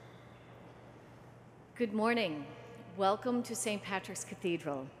Good morning. Welcome to St. Patrick's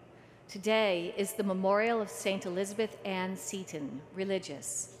Cathedral. Today is the memorial of St. Elizabeth Ann Seton,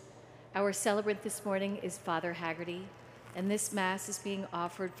 religious. Our celebrant this morning is Father Haggerty, and this Mass is being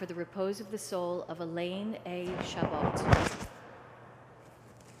offered for the repose of the soul of Elaine A. Chabot.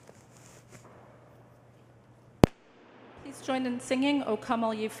 Please join in singing O Come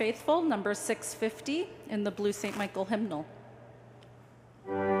All Ye Faithful, number 650 in the Blue St. Michael hymnal.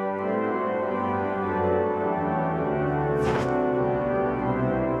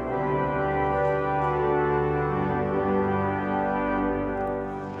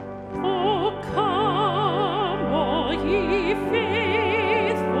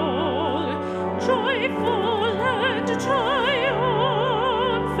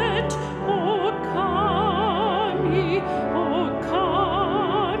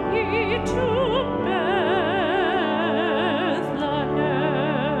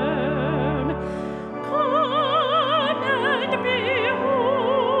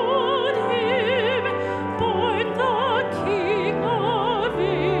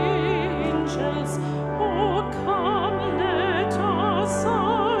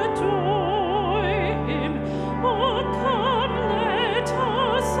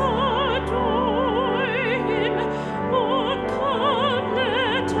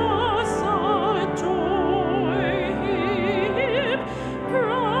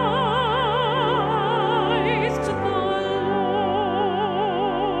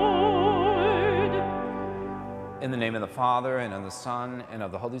 In the name of the Father, and of the Son, and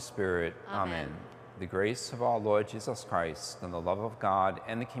of the Holy Spirit. Amen. The grace of our Lord Jesus Christ, and the love of God,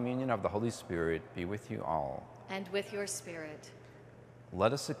 and the communion of the Holy Spirit be with you all. And with your spirit.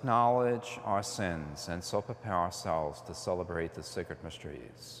 Let us acknowledge our sins, and so prepare ourselves to celebrate the sacred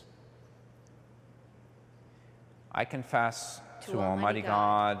mysteries. I confess to Almighty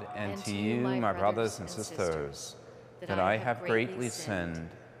God and to you, my brothers and sisters, that I have greatly sinned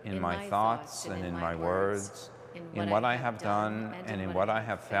in my thoughts and in my words, in what I have done and in what I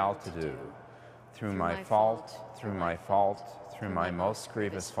have failed to do, through my fault, through my most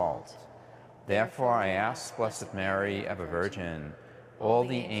grievous fault. Therefore I ask Blessed Mary, ever Virgin, all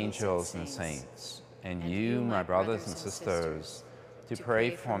the angels and saints, and you, my brothers and sisters, to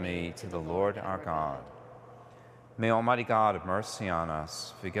pray for me to the Lord our God. May Almighty God have mercy on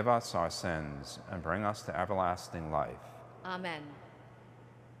us, forgive us our sins, and bring us to everlasting life. Amen.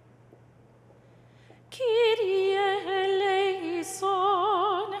 Kyrie eleison,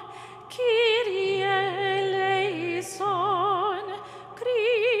 Kyrie eleison,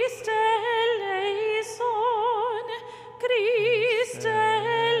 Christe eleison, Christe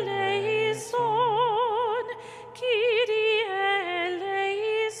eleison, Kyrie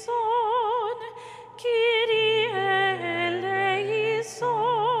eleison, Kyrie eleison.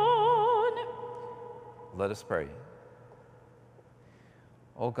 Let us pray.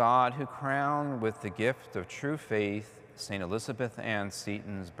 O God, who crowned with the gift of true faith St. Elizabeth Ann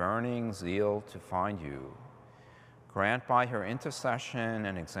Seton's burning zeal to find you, grant by her intercession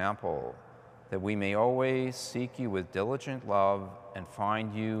and example that we may always seek you with diligent love and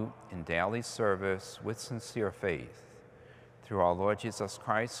find you in daily service with sincere faith. Through our Lord Jesus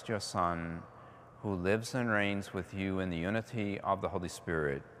Christ, your Son, who lives and reigns with you in the unity of the Holy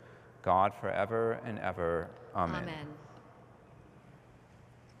Spirit, God forever and ever. Amen. Amen.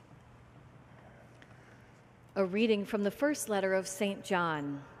 A reading from the first letter of St.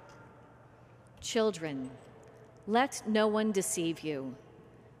 John. Children, let no one deceive you.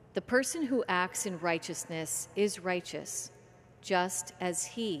 The person who acts in righteousness is righteous, just as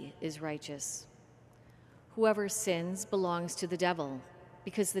he is righteous. Whoever sins belongs to the devil,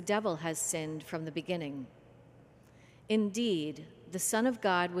 because the devil has sinned from the beginning. Indeed, the Son of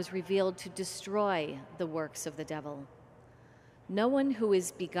God was revealed to destroy the works of the devil. No one who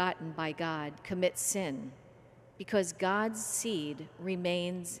is begotten by God commits sin, because God's seed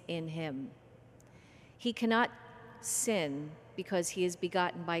remains in him. He cannot sin because he is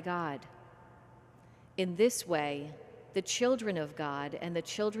begotten by God. In this way, the children of God and the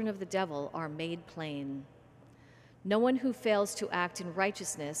children of the devil are made plain. No one who fails to act in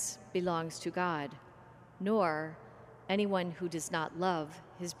righteousness belongs to God, nor anyone who does not love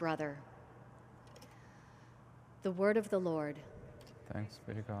his brother. The word of the Lord. Thanks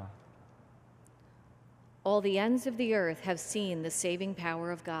be to God. All the ends of the earth have seen the saving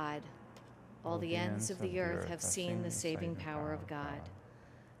power of God. All the ends of the earth have seen the saving power of God.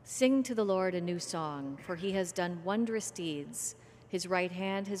 Sing to the Lord a new song, for he has done wondrous deeds. His right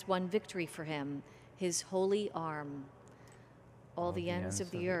hand has won victory for him, his holy arm. All the ends of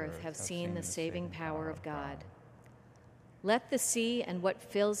the earth have seen the saving power of God. Let the sea and what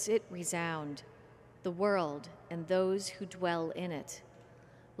fills it resound. the world and those who dwell in it.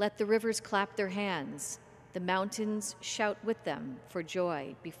 Let the rivers clap their hands, the mountains shout with them for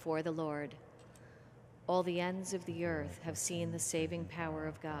joy before the Lord. All the ends of the earth have seen the saving power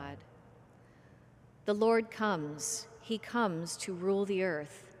of God. The Lord comes, he comes to rule the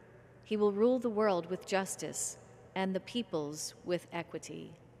earth. He will rule the world with justice and the peoples with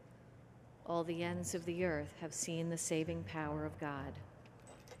equity. All the ends of the earth have seen the saving power of God.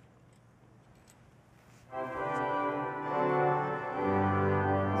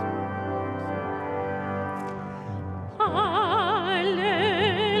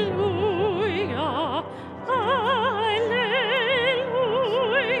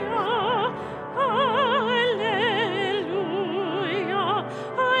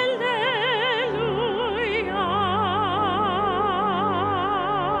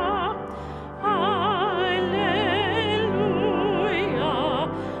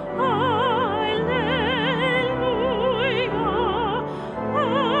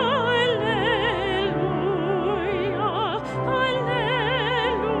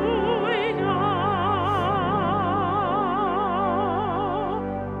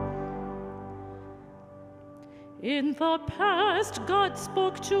 In the past, God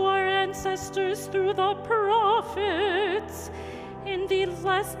spoke to our ancestors through the prophets. In the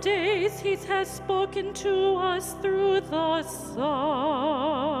last days, he has spoken to us through the Son.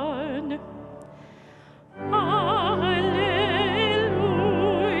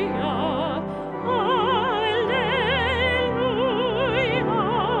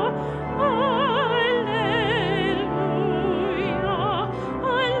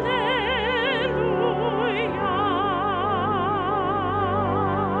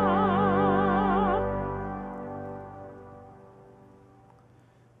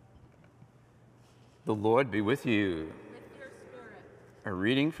 The Lord be with you. With your spirit. A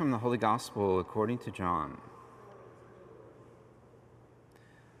reading from the Holy Gospel according to John.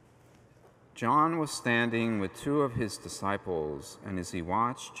 John was standing with two of his disciples, and as he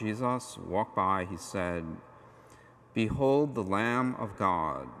watched Jesus walk by, he said, "Behold the Lamb of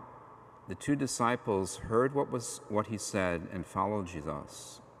God." The two disciples heard what he said and followed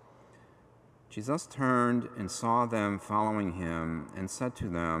Jesus. Jesus turned and saw them following him and said to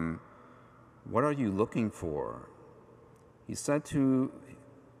them, "What are you looking for?" They said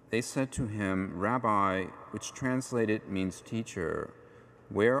to him, "Rabbi," which translated means teacher,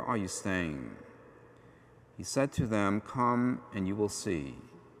 "where are you staying?" He said to them, "Come and you will see."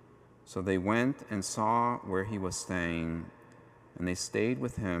 So they went and saw where he was staying, and they stayed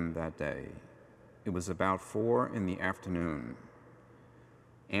with him that day. It was about 4 p.m.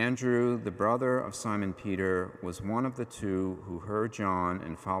 Andrew, the brother of Simon Peter, was one of the two who heard John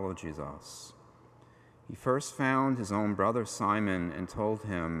and followed Jesus. He first found his own brother Simon and told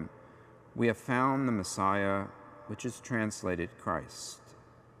him, "We have found the Messiah," which is translated Christ.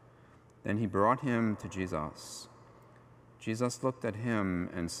 Then he brought him to Jesus. Jesus looked at him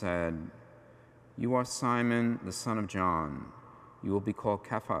and said, "You are Simon, the son of John. You will be called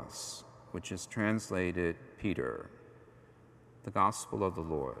Cephas," which is translated Peter. The Gospel of the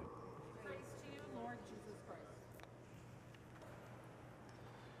Lord. Praise to you, Lord Jesus Christ.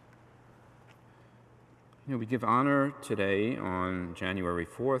 We give honor today on January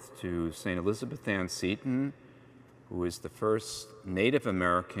 4th to St. Elizabeth Ann Seton, who is the first Native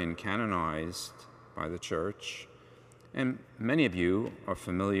American canonized by the Church. And many of you are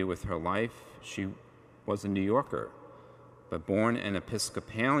familiar with her life. She was a New Yorker, but born an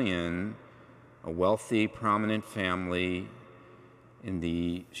Episcopalian, a wealthy, prominent family.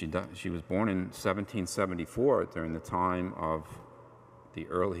 She was born in 1774 during the time of the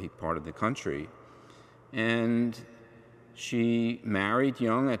early part of the country. And she married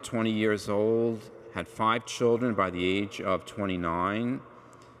young at 20 years old, had 5 children by the age of 29.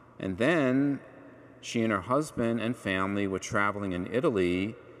 And then she and her husband and family were traveling in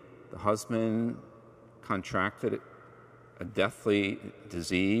Italy. The husband contracted a deathly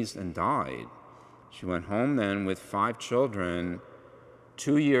disease and died. She went home then with 5 children.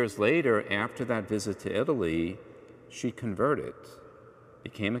 2 years later, after that visit to Italy, she converted,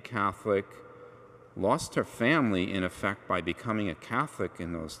 became a Catholic, lost her family, in effect, by becoming a Catholic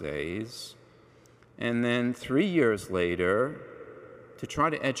in those days. And then 3 years later, to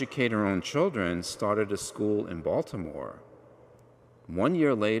try to educate her own children, started a school in Baltimore. 1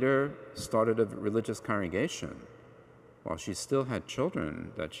 year later, started a religious congregation while she still had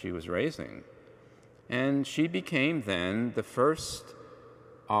children that she was raising. And she became then the first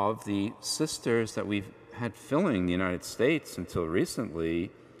of the sisters that we've had filling the United States until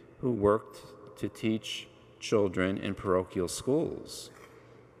recently, who worked to teach children in parochial schools.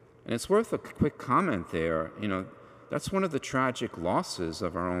 And it's worth a quick comment there. That's one of the tragic losses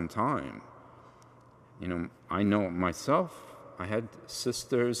of our own time. I know myself, I had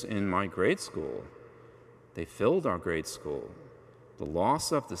sisters in my grade school. They filled our grade school. The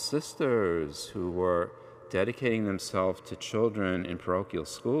loss of the sisters who were dedicating themselves to children in parochial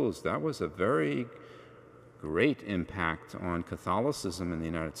schools, that was a very great impact on Catholicism in the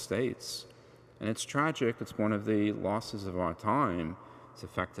United States. And it's tragic. It's one of the losses of our time. It's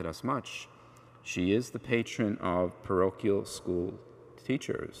affected us much. She is the patron of parochial school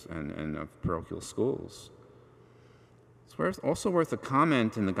teachers and of parochial schools. It's also worth a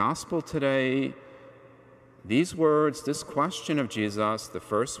comment in the gospel today. These words, this question of Jesus, the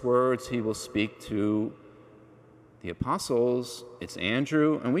first words he will speak to the apostles, it's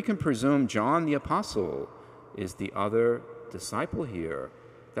Andrew, and we can presume John the apostle is the other disciple here.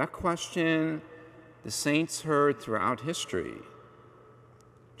 That question the saints heard throughout history.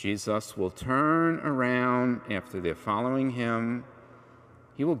 Jesus will turn around after they're following him.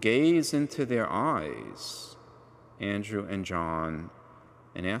 He will gaze into their eyes, Andrew and John,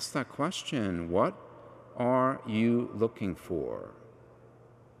 and ask that question, what are you looking for?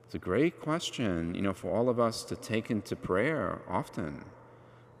 It's a great question, for all of us to take into prayer often.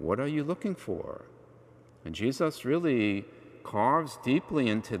 What are you looking for? And Jesus really carves deeply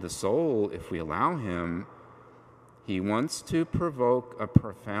into the soul if we allow him. He wants to provoke a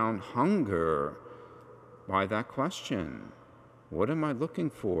profound hunger by that question. What am I looking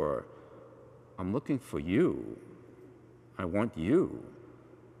for? I'm looking for you. I want you.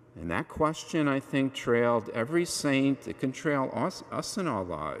 And that question, I think, trailed every saint. It can trail us in our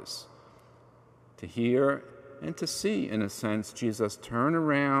lives. To hear and to see, in a sense, Jesus turn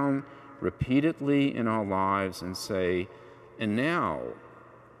around repeatedly in our lives and say, and now,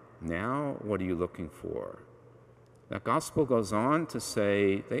 what are you looking for? That gospel goes on to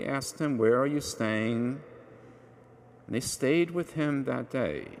say, they asked him, where are you staying? And they stayed with him that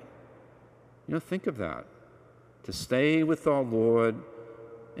day. Think of that. To stay with our Lord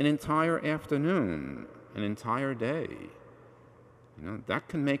an entire afternoon, an entire day. That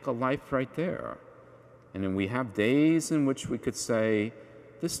can make a life right there. And then we have days in which we could say,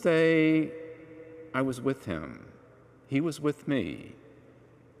 this day I was with him. He was with me.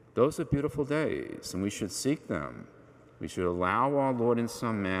 Those are beautiful days, and we should seek them. We should allow our Lord in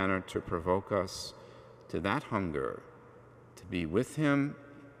some manner to provoke us to that hunger, to be with him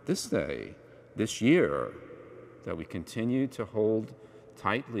this day, this year, that we continue to hold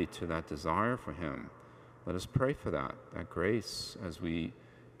tightly to that desire for him. Let us pray for that grace as we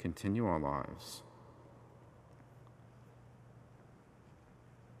continue our lives.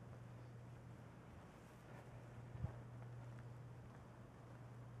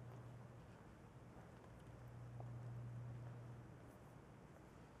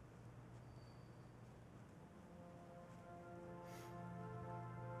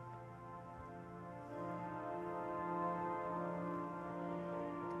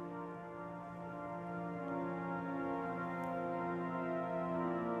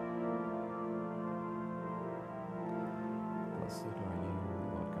 Blessed are you,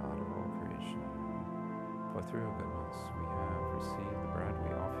 Lord God of all creation, for through your goodness we have received the bread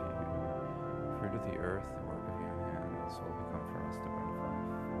we offer you, fruit of the earth, the work of your hands, will become for us the bread of life,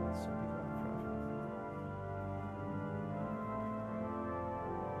 and so be God forever.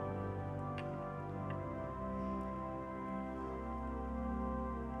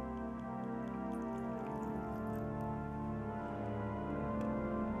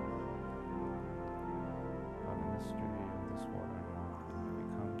 By the mystery of this water and wine, we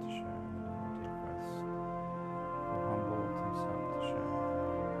come to share in the divinity of Christ, who humbled himself to share in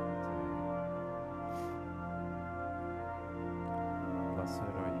humanity. Blessed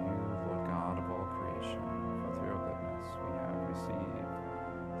are you, Lord God of all creation, for through your goodness we have received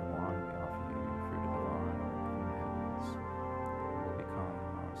the wine we offer you, fruit of the vine, work of your hands, who will become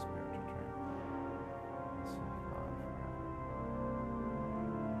our spiritual drink. Blessed be God forever.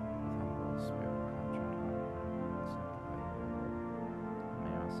 With humble spirit, contrite heart, sanctify you.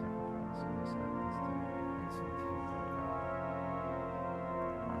 May our sacrifice and this act this day be pleasing to you, Lord God.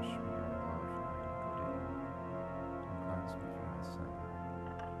 Wash me in the blood of thine iniquity, and cleanse me from my sin.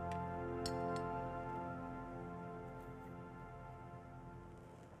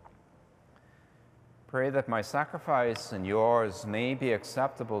 Pray that my sacrifice and yours may be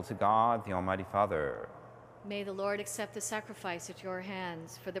acceptable to God, the Almighty Father. May the Lord accept the sacrifice at your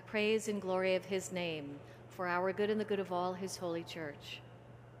hands for the praise and glory of his name, for our good and the good of all his holy church.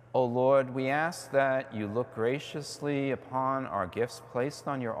 O Lord, we ask that you look graciously upon our gifts placed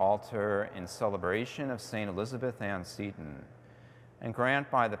on your altar in celebration of St. Elizabeth Ann Seton, and grant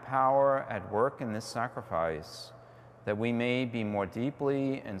by the power at work in this sacrifice that we may be more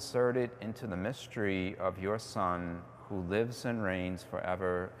deeply inserted into the mystery of your Son, who lives and reigns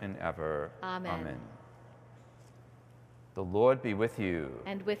forever and ever. Amen. Amen. The Lord be with you.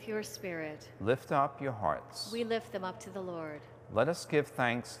 And with your spirit. Lift up your hearts. We lift them up to the Lord. Let us give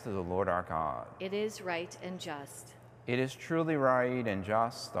thanks to the Lord our God. It is right and just. It is truly right and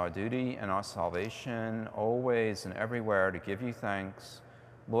just, our duty and our salvation, always and everywhere to give you thanks,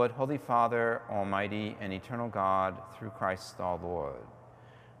 Lord, Holy Father, Almighty and eternal God, through Christ our Lord.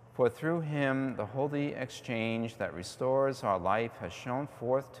 For through him the holy exchange that restores our life has shone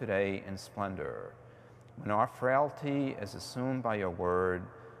forth today in splendor. When our frailty is assumed by your word,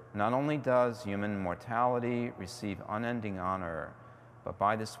 not only does human mortality receive unending honor, but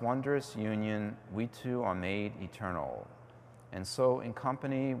by this wondrous union, we too are made eternal. And so, in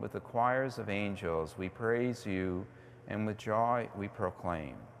company with the choirs of angels, we praise you, and with joy we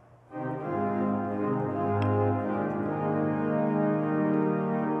proclaim.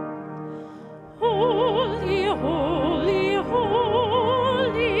 Holy, holy,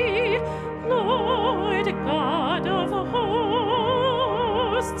 holy, Lord God of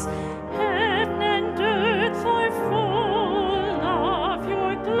hosts, heaven and earth are full of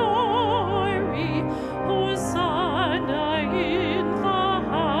your glory. Hosanna in the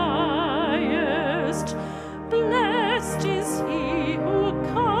highest. Blessed is he who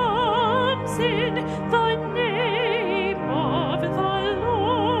comes in the name of the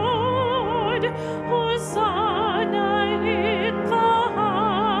Lord. Hosanna in the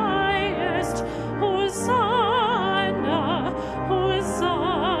highest. Hosanna,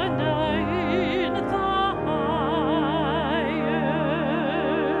 Hosanna in the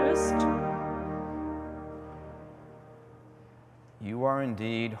highest. You are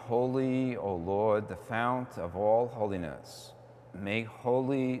indeed holy, O Lord, the fount of all holiness. Make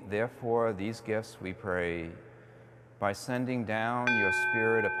holy, therefore, these gifts, we pray, by sending down your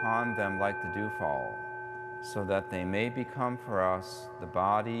Spirit upon them like the dewfall, so that they may become for us the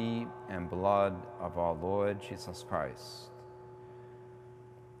body and blood of our Lord Jesus Christ.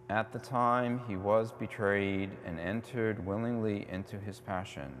 At the time he was betrayed and entered willingly into his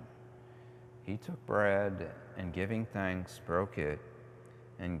passion, he took bread and, giving thanks, broke it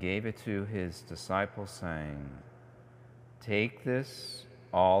and gave it to his disciples, saying, "Take this,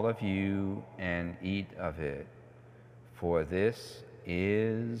 all of you, and eat of it, for this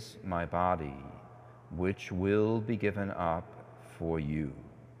is my body, which will be given up for you."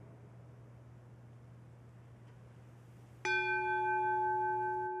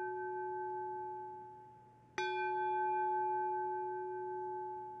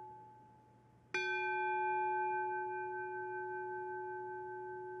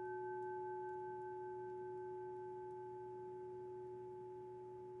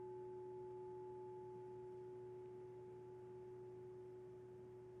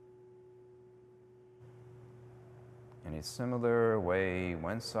 In a similar way,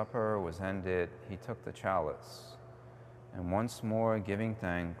 when supper was ended, he took the chalice, and once more giving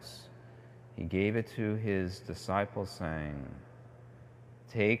thanks, he gave it to his disciples, saying,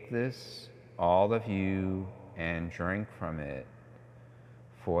 "Take this, all of you, and drink from it,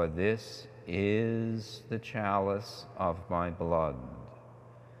 for this is the chalice of my blood,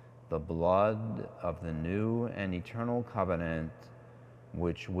 the blood of the new and eternal covenant,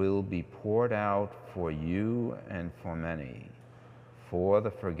 which will be poured out for you and for many, for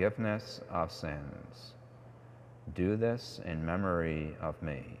the forgiveness of sins. Do this in memory of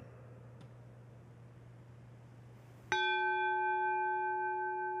me."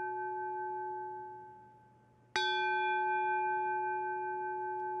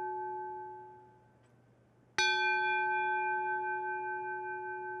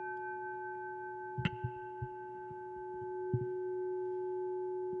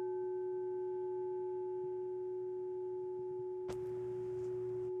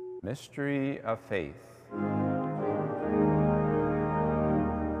 Mystery of faith.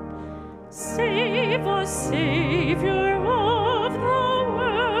 Save us, Savior of the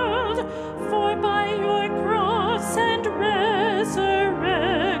world, for by your cross and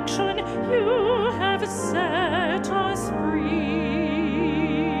resurrection you have set us free.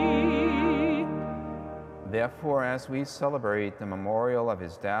 Therefore, as we celebrate the memorial of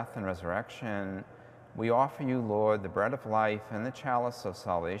his death and resurrection, we offer you, Lord, the bread of life and the chalice of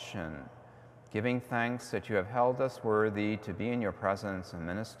salvation, giving thanks that you have held us worthy to be in your presence and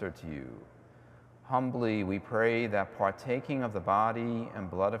minister to you. Humbly we pray that, partaking of the body and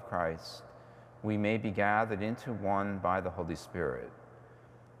blood of Christ, we may be gathered into one by the Holy Spirit.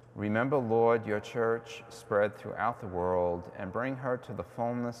 Remember, Lord, your church spread throughout the world and bring her to the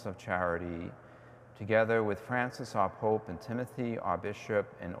fullness of charity, together with Francis, our Pope, and Timothy, our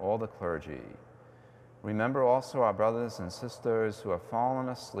Bishop, and all the clergy. Remember also our brothers and sisters who have fallen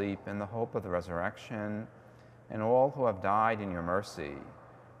asleep in the hope of the resurrection, and all who have died in your mercy.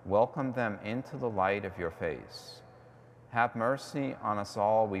 Welcome them into the light of your face. Have mercy on us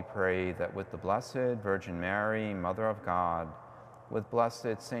all, we pray, that with the Blessed Virgin Mary, Mother of God, with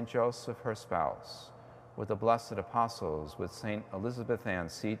blessed Saint Joseph, her spouse, with the blessed apostles, with Saint Elizabeth Ann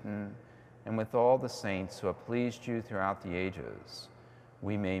Seton, and with all the saints who have pleased you throughout the ages,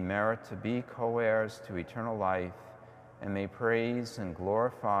 we may merit to be co-heirs to eternal life and may praise and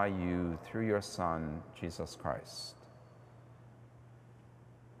glorify you through your Son, Jesus Christ.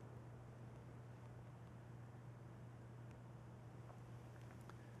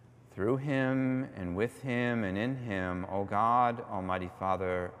 Through him, and with him, and in him, O God, Almighty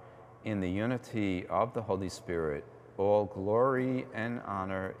Father, in the unity of the Holy Spirit, all glory and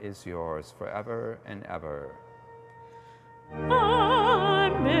honor is yours forever and ever. Amen.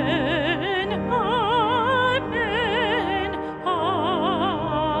 Amen. Amen.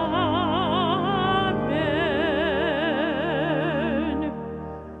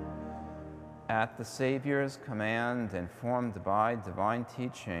 At the Savior's command and formed by divine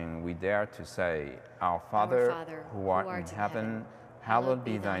teaching, we dare to say, Our Father, who art in heaven, hallowed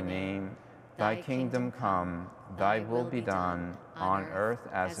be thy name. Thy kingdom come, thy will be done, on earth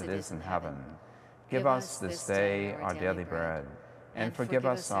as it is in heaven. Give us this day our daily bread, and forgive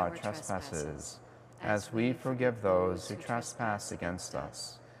us our trespasses, as we forgive those who trespass against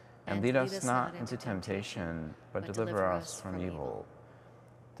us. And lead us not into temptation, but deliver us from evil.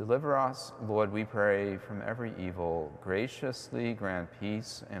 Deliver us, Lord, we pray, from every evil. Graciously grant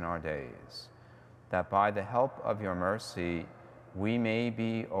peace in our days, that by the help of your mercy we may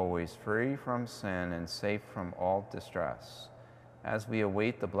be always free from sin and safe from all distress, as we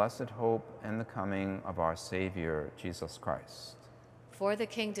await the blessed hope and the coming of our Savior, Jesus Christ. For the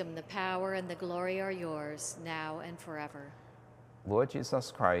kingdom, the power, and the glory are yours, now and forever. Lord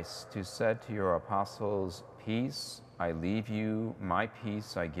Jesus Christ, who said to your apostles, Peace I leave you, my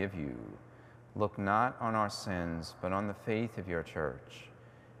peace I give you, look not on our sins, but on the faith of your church,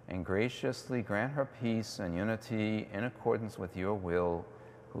 and graciously grant her peace and unity in accordance with your will,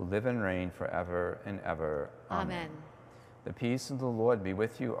 who live and reign forever and ever. Amen. The peace of the Lord be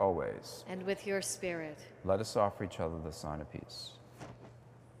with you always. And with your spirit. Let us offer each other the sign of peace.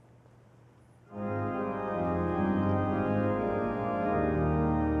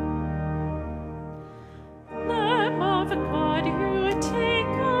 Lamb of God, you take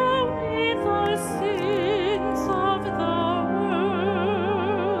away the sins of the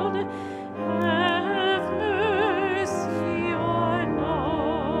world. Have mercy on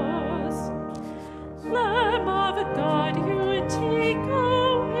us. Lamb of God, you take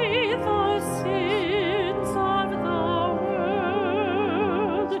away the sins of the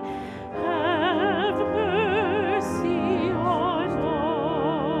world. Have mercy on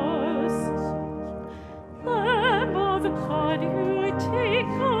us. Lamb of God, you take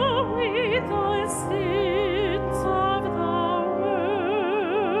away the sins of the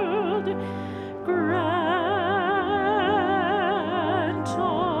world. Grant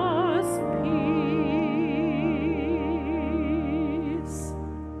us peace.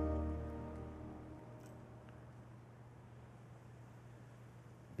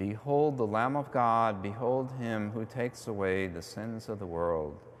 Behold the Lamb of God, behold him who takes away the sins of the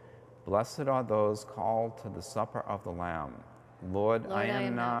world. Blessed are those called to the supper of the Lamb. Lord, I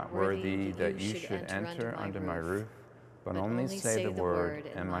am not worthy that you should enter under my roof, but only say the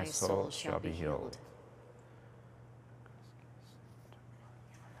word, and my soul shall be healed.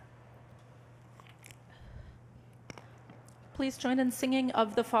 Please join in singing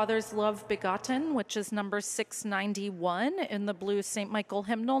Of the Father's Love Begotten, which is number 691 in the blue St. Michael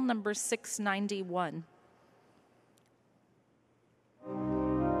hymnal, number 691.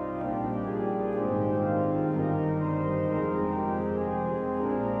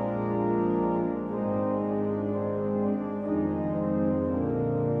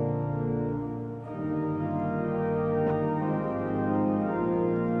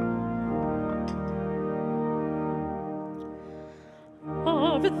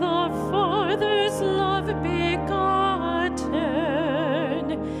 Of the Father's love begotten,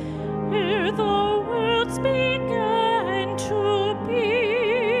 ere the worlds began to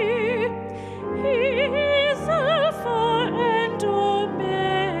be, He is Alpha and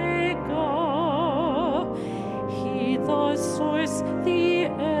Omega, He the source, the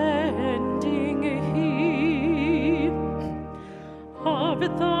ending, He of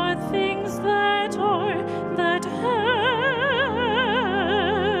the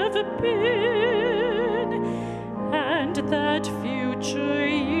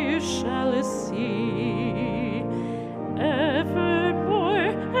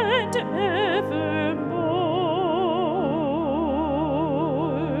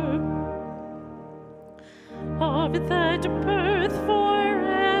of that birth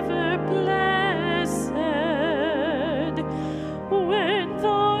forever blessed, when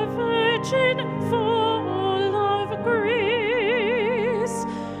the Virgin full of grace,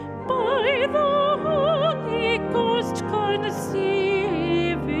 by the Holy Ghost conceiving,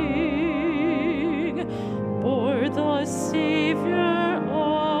 bore the Savior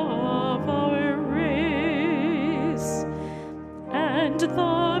of our race, and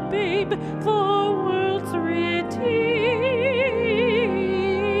the babe, the world's Redeemer,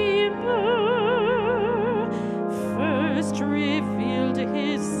 first revealed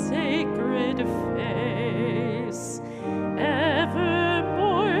his sacred face,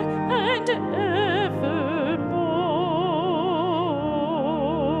 evermore and evermore.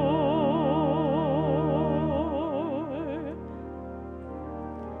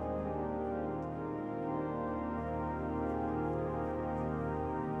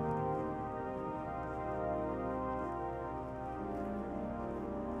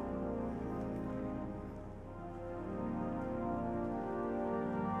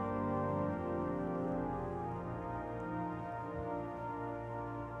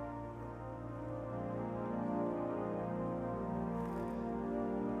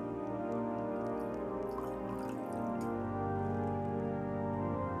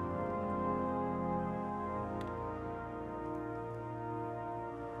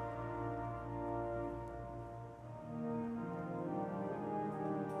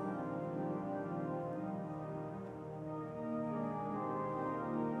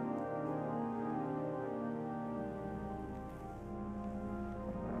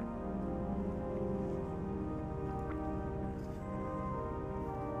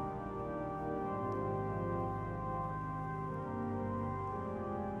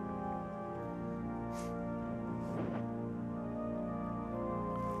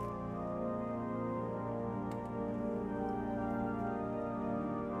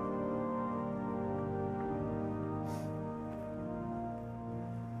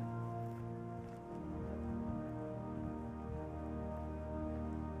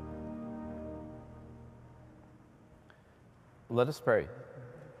 Let us pray.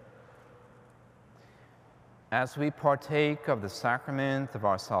 As we partake of the sacrament of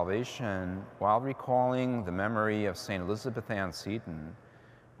our salvation, while recalling the memory of St. Elizabeth Ann Seton,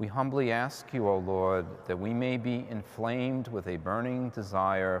 we humbly ask you, O Lord, that we may be inflamed with a burning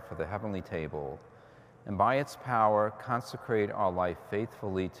desire for the heavenly table, and by its power consecrate our life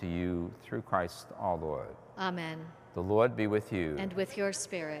faithfully to you through Christ our Lord. Amen. The Lord be with you. And with your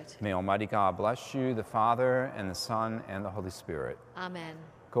spirit. May Almighty God bless you, the Father, and the Son, and the Holy Spirit. Amen.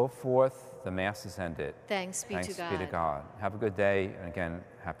 Go forth, the Mass is ended. Thanks be to God. Thanks be to God. Have a good day, and again,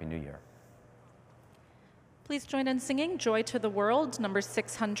 Happy New Year. Please join in singing Joy to the World, number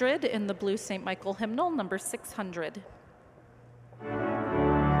 600, in the Blue St. Michael hymnal, number 600.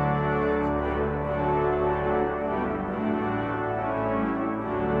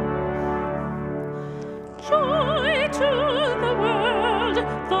 Joy